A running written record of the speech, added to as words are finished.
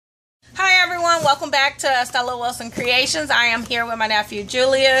welcome back to Stella Wilson Creations. I am here with my nephew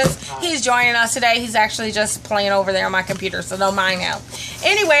Julius. He's joining us today. He's actually just playing over there on my computer, so don't mind him.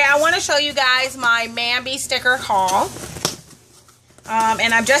 Anyway, I want to show you guys my Mambi sticker haul.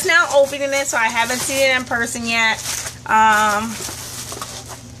 And I'm just now opening it, so I haven't seen it in person yet.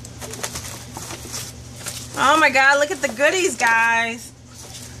 Oh my god, look at the goodies, guys.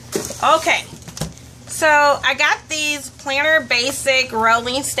 Okay. So, I got these Planner Basic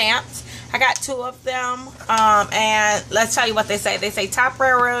rolling stamps. I got 2 of them. And let's tell you what they say. They say top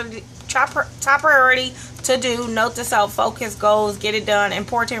priority to do, note to self, focus, goals, get it done,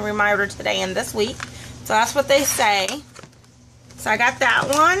 important reminder today and this week. So, that's what they say. So, I got that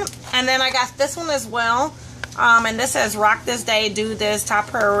one. And then I got this one as well. And this says, rock this day, do this, top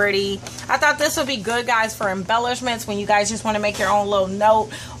priority. I thought this would be good, guys, for embellishments when you guys just want to make your own little note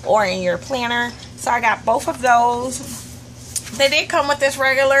or in your planner. So I got both of those. They did come with this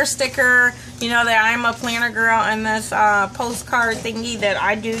regular sticker, you know, that I'm a planner girl, and this postcard thingy that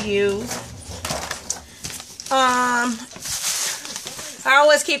I do use. I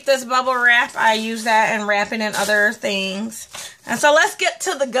always keep this bubble wrap. I use that and wrap it in other things. And so let's get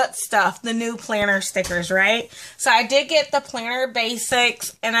to the good stuff, the new planner stickers, right? So I did get the Planner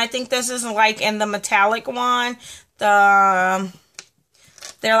Basics, and I think this is like in the metallic one. They're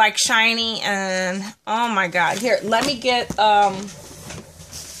like shiny, and oh my god. Here, let me get a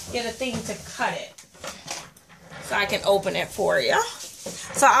thing to cut it so I can open it for you.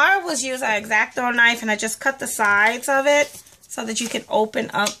 So I always use an X-Acto knife, and I just cut the sides of it so that you can open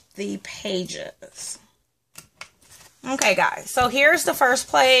up the pages. Okay, guys, so here's the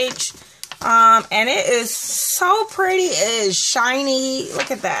first page, and it is so pretty. It is shiny. Look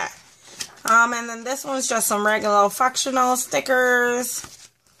at that. And then this one's just some regular functional stickers.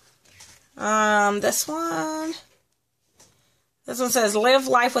 This one says, live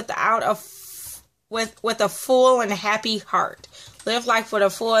life with a full and happy heart. Live life with a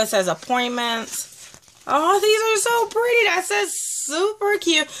full, it says appointments. Oh, these are so pretty. That says super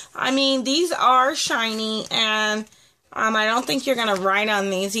cute. I mean, these are shiny, and I don't think you're going to write on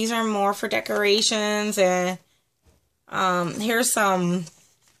these. These are more for decorations, and here's some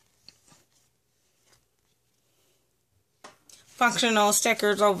functional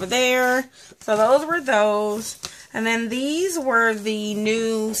stickers over there. So those were those. And then these were the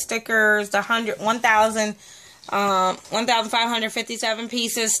new stickers, the 1,557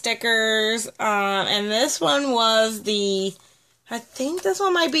 pieces stickers. And this one was I think this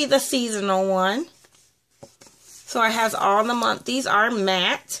one might be the seasonal one. So it has all the month. These are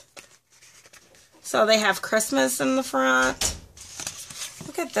matte. So they have Christmas in the front.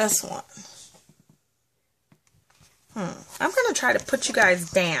 Look at this one. I'm going to try to put you guys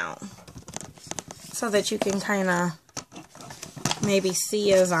down so that you can kind of maybe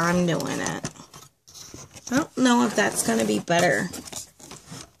see as I'm doing it. I don't know if that's going to be better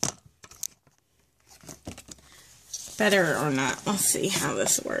or not. Let's see how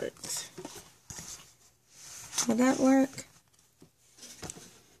this works. Will that work?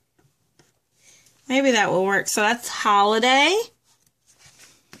 Maybe that will work. So that's holiday.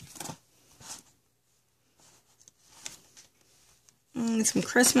 Some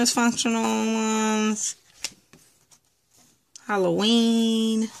Christmas functional ones.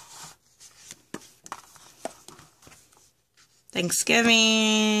 Halloween.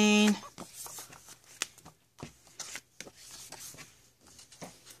 Thanksgiving.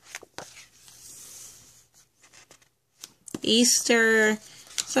 Easter.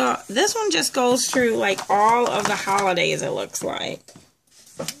 So this one just goes through like all of the holidays, it looks like.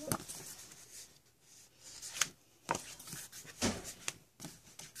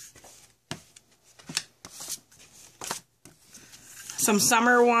 Some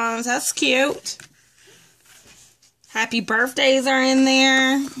summer ones. That's cute. Happy birthdays are in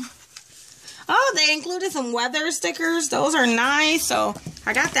there. Oh, they included some weather stickers. Those are nice. So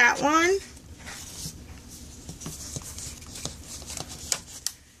I got that one.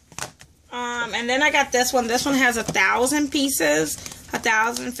 And then I got this one. This one has 1,000 pieces.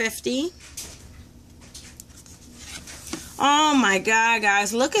 1,050. Oh my god,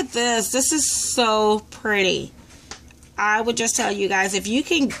 guys. Look at this. This is so pretty. I would just tell you guys, if you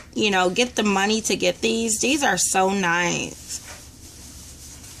can, you know, get the money to get these are so nice.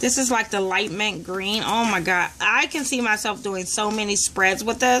 This is like the light mint green. Oh my god. I can see myself doing so many spreads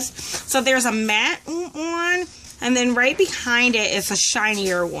with this. So there's a matte one, and then right behind it is a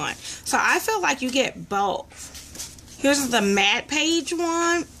shinier one. So I feel like you get both. Here's the matte page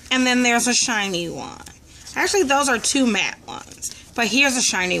one, and then there's a shiny one. Actually, those are 2 matte ones. But here's a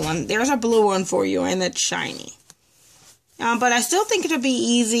shiny one. There's a blue one for you, and it's shiny. But I still think it'll be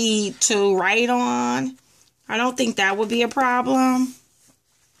easy to write on. I don't think that would be a problem.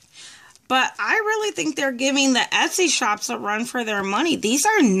 But I really think they're giving the Etsy shops a run for their money. These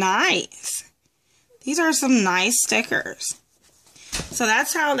are nice. These are some nice stickers. So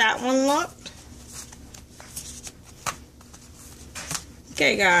that's how that one looked.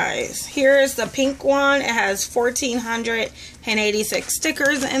 Okay, guys. Here is the pink one. It has 1,486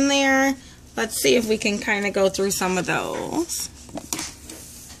 stickers in there. Let's see if we can kind of go through some of those.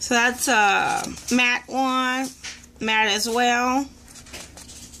 So that's a matte one. Matte as well.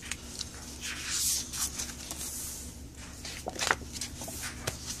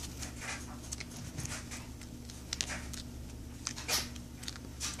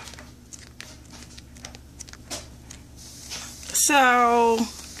 So,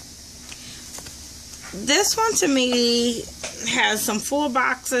 this one to me has some full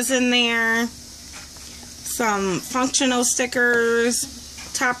boxes in there, some functional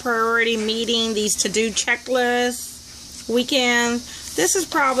stickers, top priority meeting, these to-do checklists, weekend. This is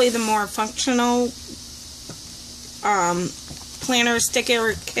probably the more functional planner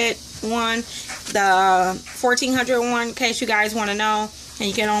sticker kit one, the 1,400 one, in case you guys want to know, and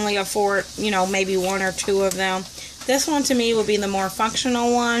you can only afford, you know, maybe one or two of them. This one to me will be the more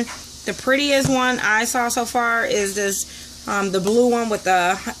functional one. The prettiest one I saw so far is this, the blue one with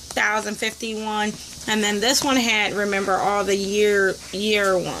the 1,051. And then this one had, remember, all the year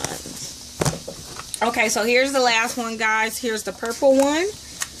ones. Okay, so here's the last one, guys. Here's the purple one.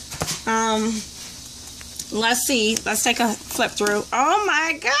 Let's see. Let's take a flip through. Oh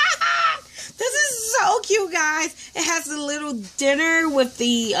my God! This is so cute, guys. It has the little dinner with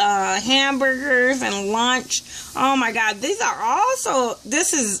the hamburgers and lunch. Oh my God, these are also,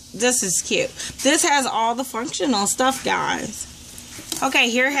 this is cute. This has all the functional stuff, guys. Okay,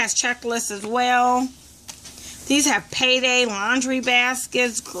 here it has checklists as well. These have payday, laundry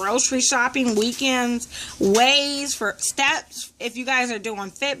baskets, grocery shopping, weekends, ways for steps. If you guys are doing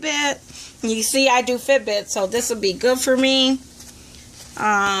Fitbit, you see I do Fitbit, so this will be good for me.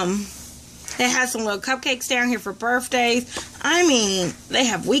 It has some little cupcakes down here for birthdays. I mean, they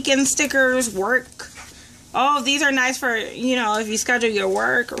have weekend stickers, work. Oh, these are nice for, you know, if you schedule your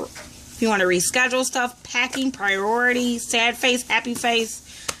work or if you want to reschedule stuff. Packing, priority, sad face, happy face.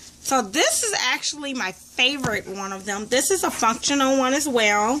 So this is actually my favorite one of them. This is a functional one as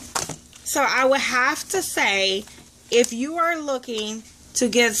well. So I would have to say, if you are looking to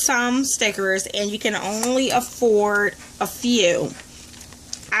get some stickers and you can only afford a few,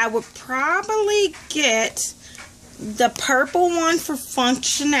 I would probably get the purple one for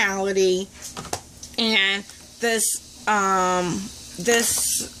functionality, and this, I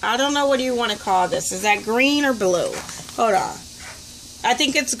don't know, what do you want to call this? Is that green or blue? Hold on. I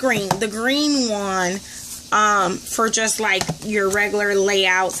think it's green. The green one, for just like your regular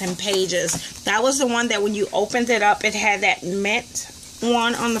layouts and pages. That was the one that when you opened it up, it had that mint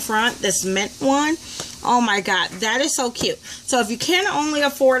one on the front, this mint one. Oh my God, that is so cute. So if you can only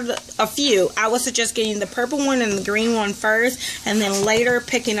afford a few, I would suggest getting the purple one and the green one first, and then later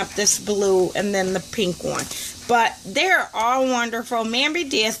picking up this blue and then the pink one. But they're all wonderful. Mambi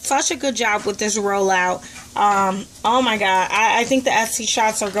did such a good job with this rollout. Oh my God, I think the Etsy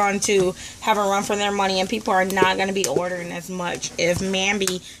shops are going to have a run for their money, and people are not going to be ordering as much if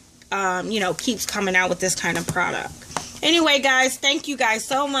Mambi, you know, keeps coming out with this kind of product. Anyway, guys, thank you guys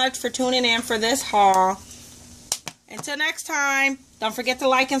so much for tuning in for this haul. Until next time, don't forget to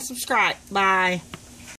like and subscribe. Bye.